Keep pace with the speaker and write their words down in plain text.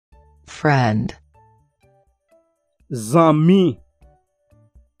Friend. Zami.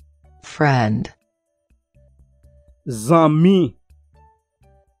 Friend. Zami.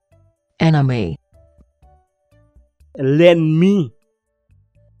 Enemy. L'ennemi.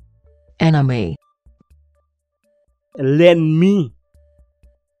 Enemy. L'ennemi.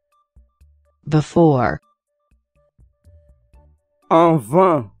 Before.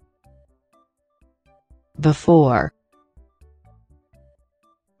 Avant. Before.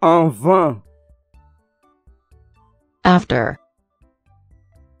 Avant. After.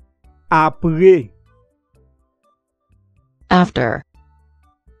 Après. After.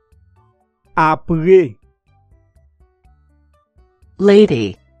 Après.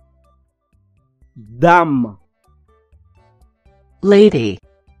 Lady. Dame. Lady.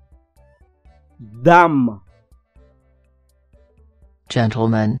 Dame.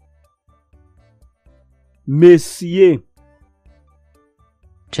 Gentleman. Messieurs.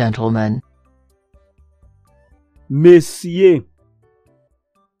 Gentleman. Messieurs.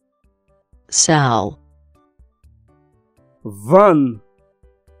 Sell. Van.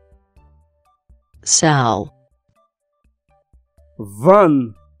 Sell.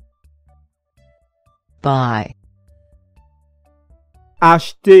 Van. Buy.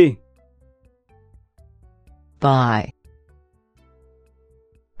 Acheter. Buy.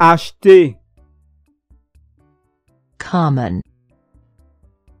 Acheter. Common.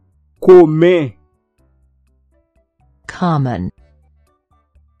 Commun. Common.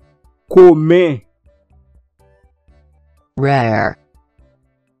 Commun. Rare.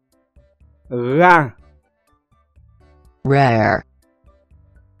 Rat. Rare.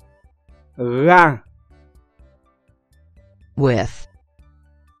 Rat. With.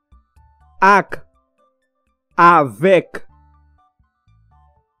 Ac. Avec.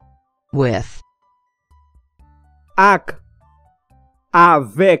 With. Ac.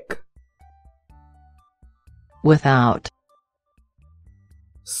 Avec. Without.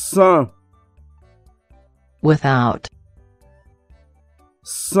 Sans. Without.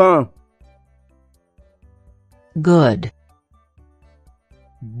 Sans. Good.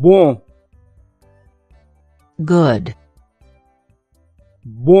 Bon. Good.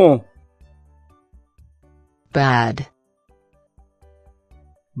 Bon. Bad.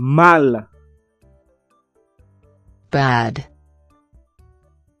 Mal. Bad.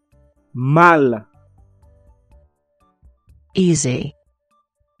 Mal. Easy.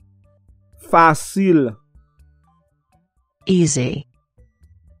 Facile. Easy.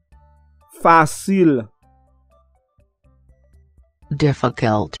 Facile.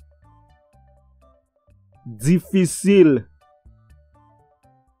 Difficult. Difficile.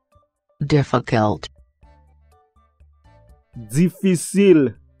 Difficult.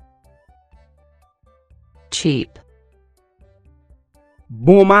 Difficile. Cheap.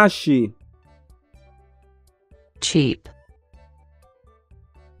 Bon marché. Cheap.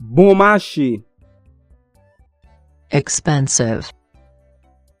 Bon marché. Expensive.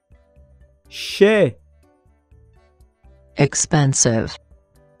 Cher. Expensive.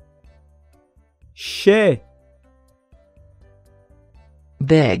 Cher.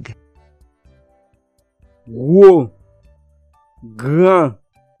 Big. Gros. Grand.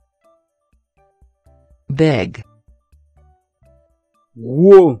 Big.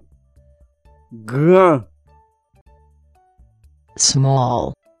 Gros. Grand.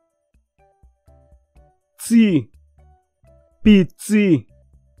 Small. Petit. Petit.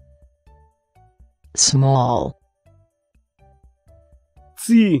 Small.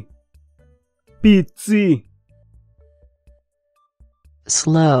 Petit. Petit.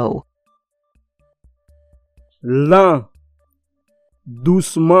 Slow. Lent.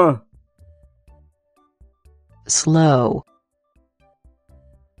 Doucement. Slow.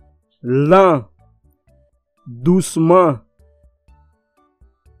 Lent. Doucement.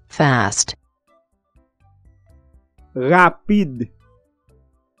 Fast. Rapide.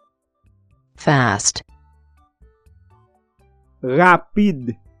 Fast.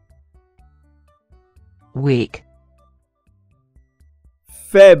 Rapide. Weak.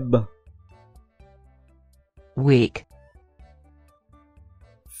 Faible. Weak.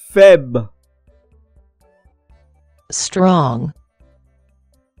 Faible. Strong.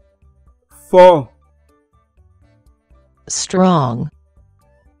 Fort. Strong.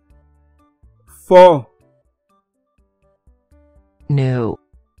 Fort. New.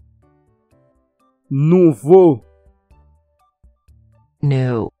 Nouveau.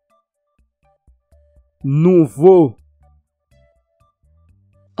 New. Nouveau.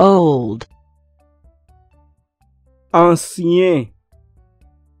 Old. Ancien.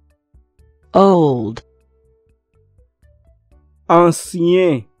 Old.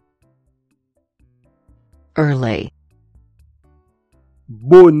 Ancien. early,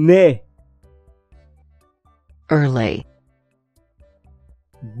 bonnet, early,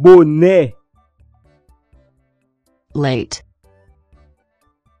 bonnet, late,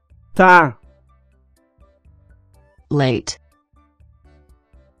 tard, late,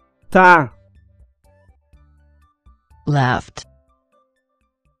 tard, left,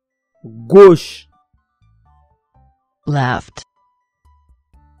 gauche, left,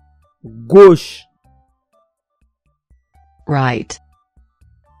 gauche, right,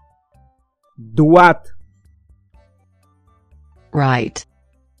 droite, right,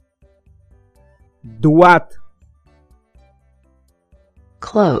 droite,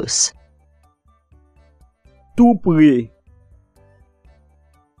 close, tout près,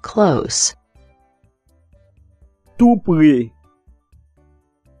 close, tout près,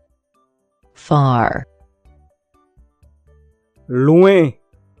 far, loin,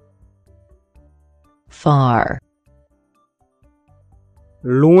 far,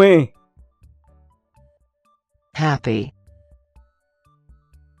 loin, happy,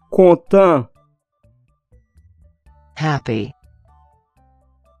 content, happy,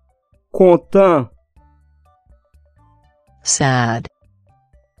 content, sad,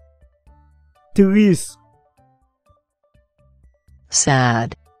 triste,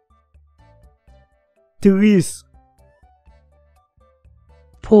 sad, triste,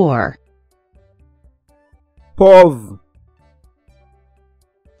 poor, pauvre,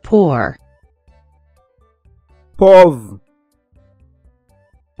 poor, pauvre,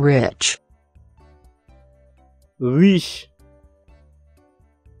 rich, riche,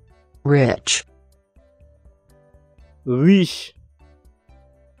 rich, riche,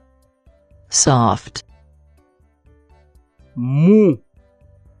 soft, mou,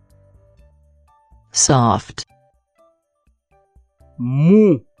 soft,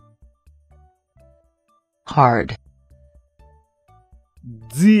 mou, hard,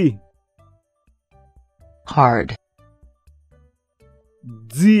 dit, hard,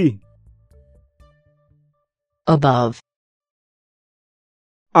 dit, above,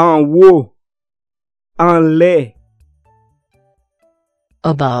 en haut, en l'air,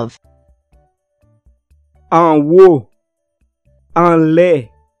 above, en haut, en l'air,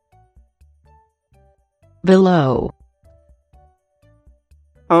 below,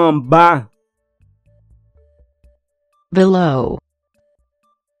 en bas, below,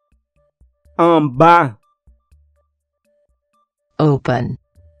 en bas, open,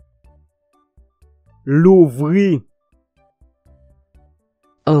 l'ouvrir,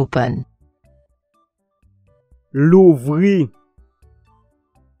 open, l'ouvrir,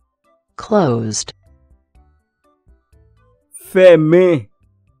 closed, fermer,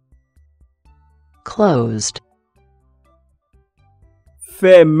 closed,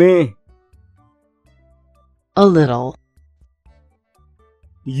 fermer, a little,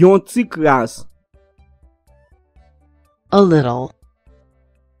 yon ti kras, a little,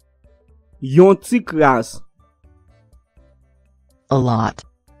 yon ti kras, a lot,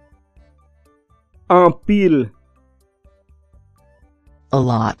 en pile, a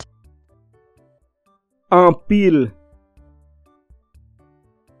lot, en pile,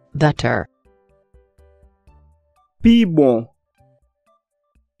 better, pi bon,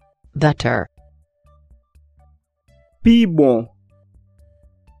 better, pi bon,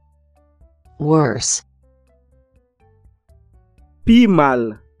 worse, pi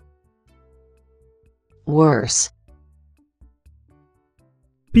mal, worse,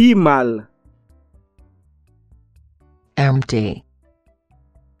 pi mal, empty,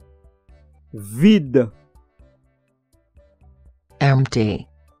 vide, empty,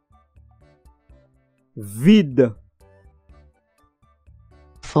 vide,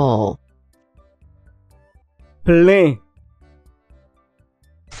 full, plein,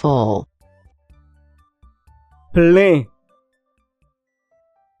 full, plein,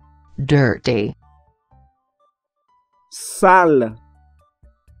 dirty, sale,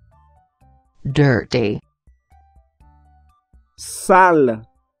 dirty, sale,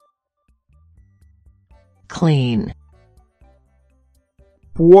 clean,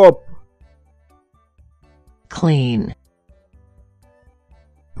 propre, clean,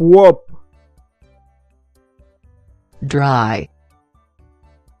 propre, dry,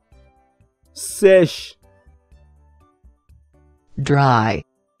 sèche, dry,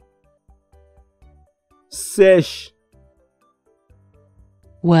 sèche,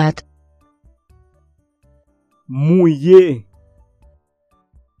 wet, mouillé,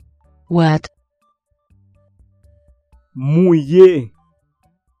 wet, mouillé,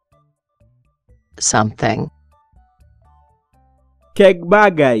 something, kek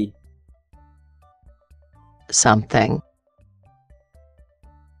bagay, Something.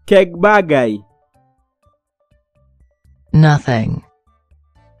 Kek bagay. Nothing.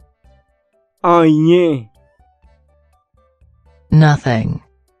 Anyen. Nothing.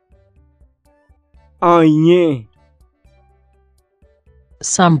 Anyen.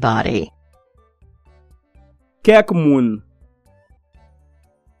 Somebody. Kek moun.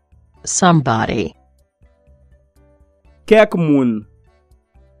 Somebody. Kek moun.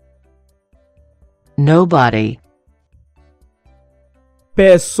 Nobody.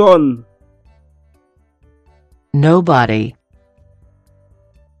 Person. Nobody.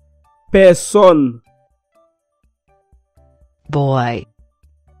 Person. Boy.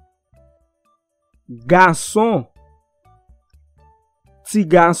 Garçon. Ti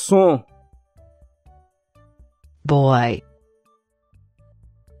garçon. Boy.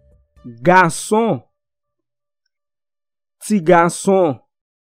 Garçon. Ti garçon.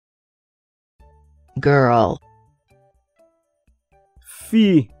 Girl.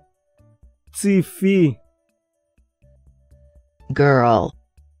 Fi. Ti fi. Girl.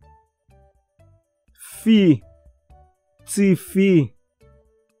 Fi. Ti fi.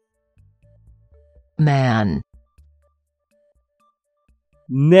 Man.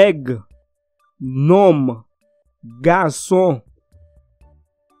 Nèg. Nom. Garçon.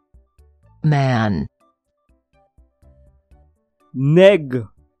 Man. Nèg.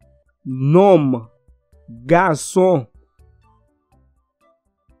 Nom. Garçon.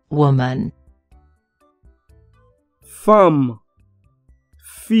 Woman. Femme.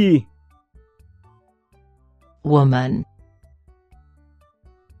 Fi. Woman.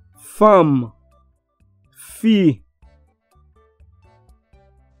 Femme. Fi.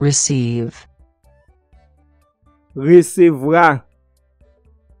 Receive. Recevra.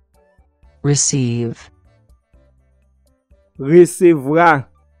 Receive. Recevra.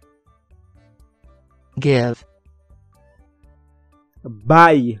 Give.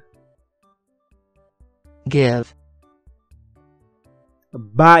 Bay. Give.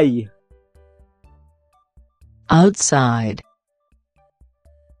 Bay. Outside.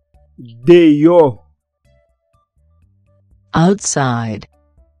 Deyo. Outside.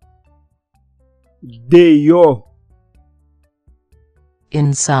 Deyo.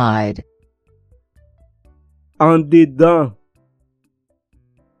 Inside. En dedans.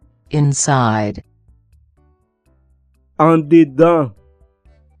 Inside. En dedans.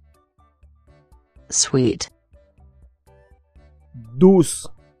 Sweet. Douce.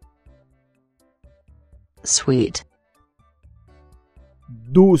 Sweet.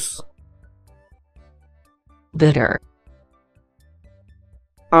 Douce. Bitter.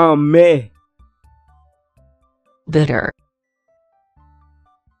 Amer. Bitter.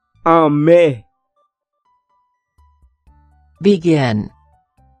 Amer. Begin.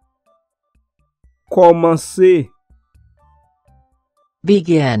 Commencer.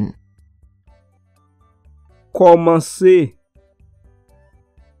 Begin. Commencer.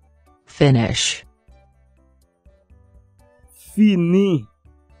 Finish. Fini.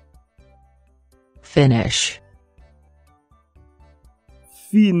 Finish.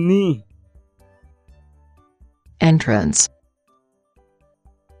 Fini. Entrance.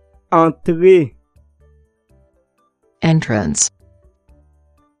 Entrer. Entrance.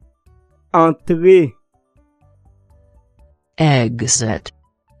 Entrer. Exit.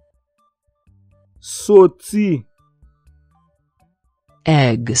 Sorti.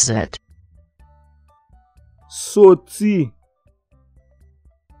 Exit. Sorti.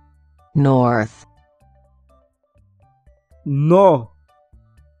 North. Nord.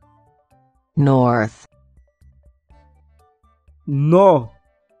 North. Nord.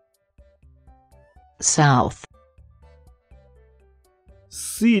 South.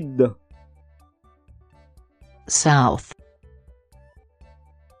 Sud. South.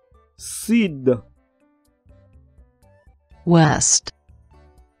 Sud. West.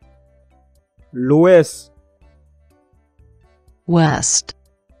 L'ouest. West.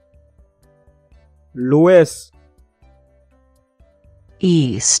 L'ouest.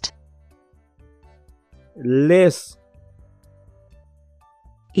 East. L'est.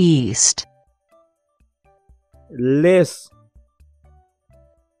 East. L'est.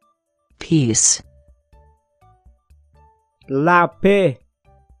 Peace. La paix.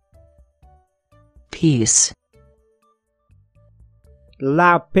 Peace.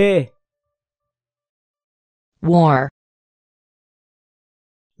 La paix. War.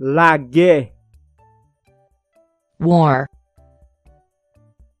 La guerre. War.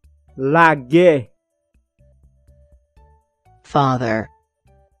 La guerre. Father.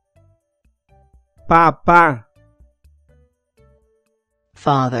 Papa.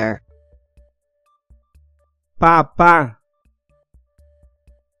 Father. papa,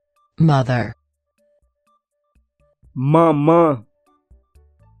 mother, maman,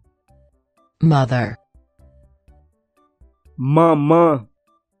 mother, maman,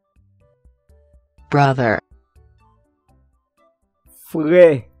 brother,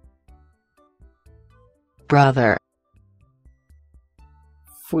 frère, brother,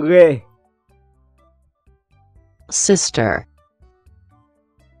 frère, sister,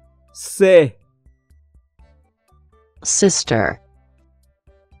 c'est, sister,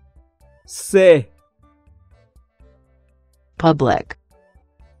 c'est, public,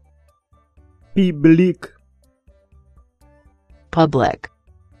 public, public,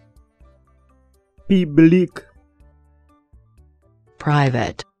 public,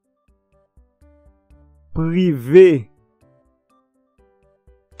 private, privé,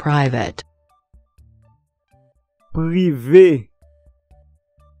 private, privé,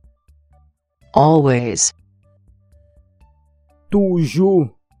 always, toujours,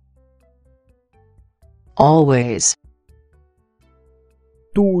 always,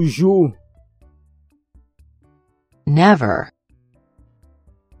 toujours, never,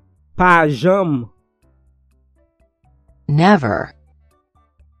 pas jamais, never,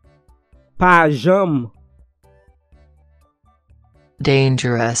 pas jamais,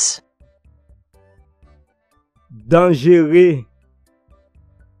 dangerous, dangereux,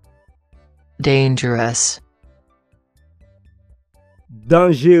 dangerous,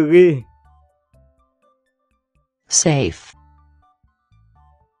 dangereux, safe,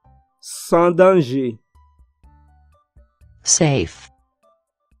 sans danger, safe,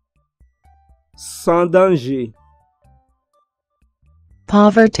 sans danger,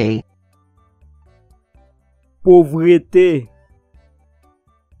 poverty, pauvreté,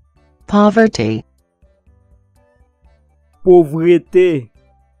 poverty, pauvreté,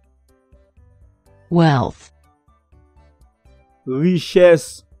 wealth,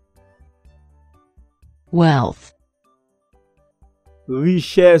 richesse, wealth,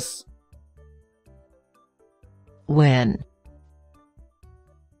 richesse, win,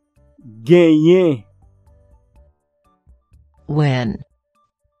 gagner, win,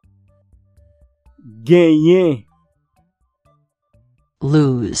 gagner,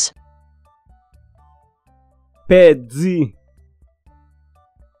 lose, perdu,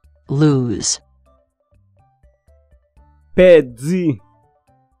 lose, perdu,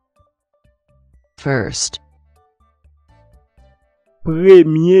 first,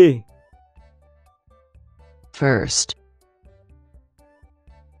 premier, first,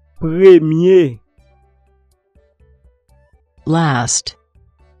 premier, last,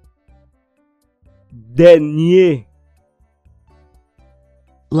 dernier,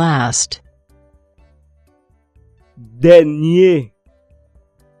 last, dernier,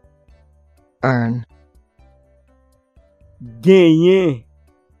 earn, gagner,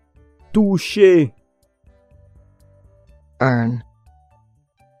 toucher, earn,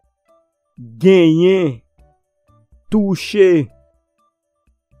 gagner, toucher,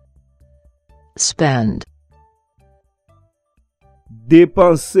 spend,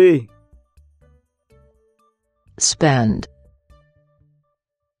 dépenser, spend,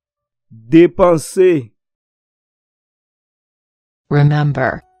 dépenser,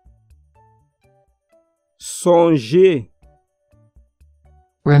 remember, songer,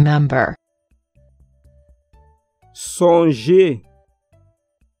 remember, songer,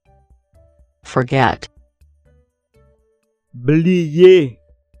 forget, oublier,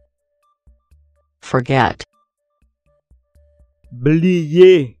 forget,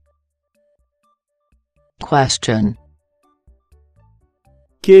 oublier, question,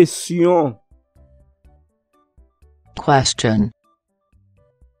 question, question,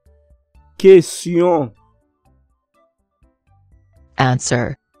 question,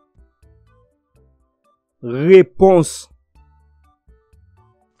 answer, réponse,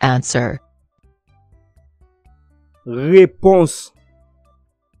 answer, réponse,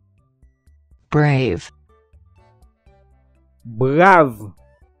 brave, brave,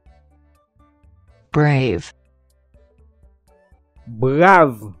 brave,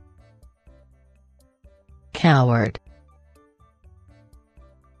 brave, coward,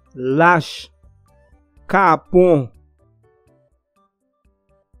 lâche, capon,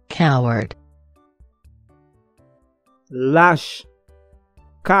 coward, lâche,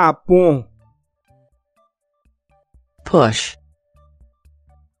 capon, push,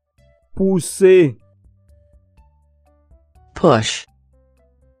 pousser, push,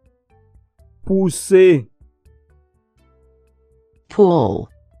 pousser, pull,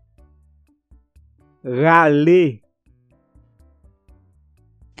 râler,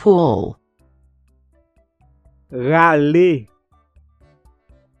 pull, râler,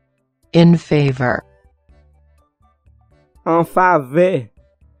 In favor. en faveur,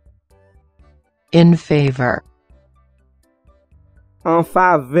 In favor. en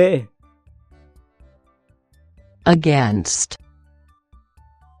faveur, Against.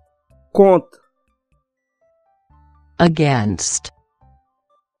 contre, Against.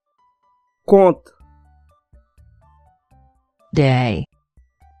 contre, Day.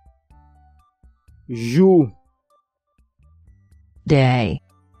 jour, Day.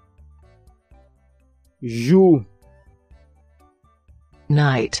 jour,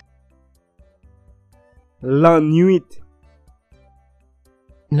 Night. la nuit,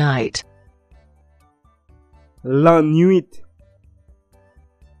 Night. la nuit,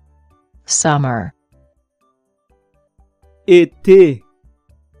 Summer. été,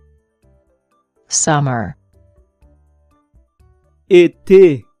 Summer.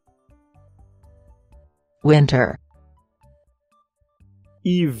 été, Winter.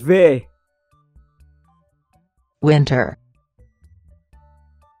 hiver, Winter.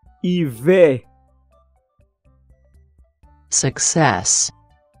 hiver, Success.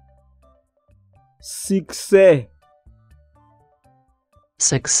 succès,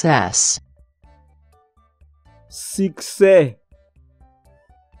 Success. succès,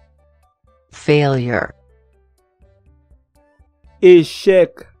 Failure.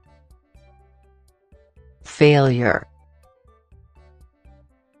 échec, Failure.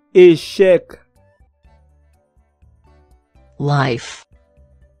 échec, Life.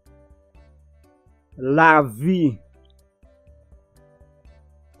 la vie,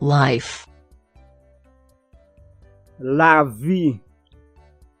 Life. la vie,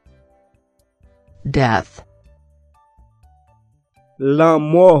 Death. la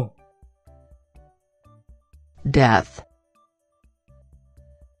mort, Death.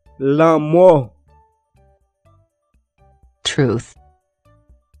 la mort, Truth.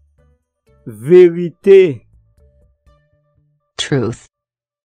 vérité, Truth.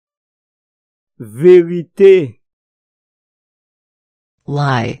 vérité,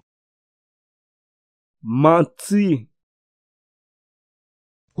 Lie. mentir,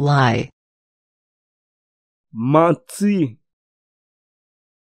 Lie. mentir,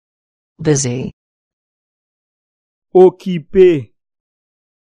 Busy. occupé,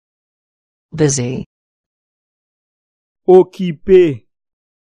 Busy. occupé,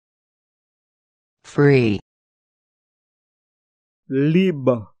 Free.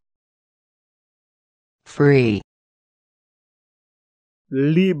 libre, Free.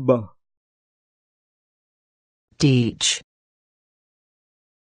 libre, Teach.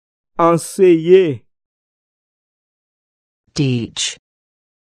 enseigner, Teach.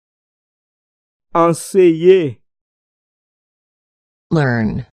 enseigner,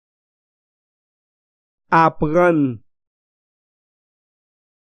 Learn. apprendre,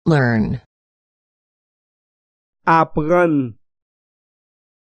 Learn. apprendre,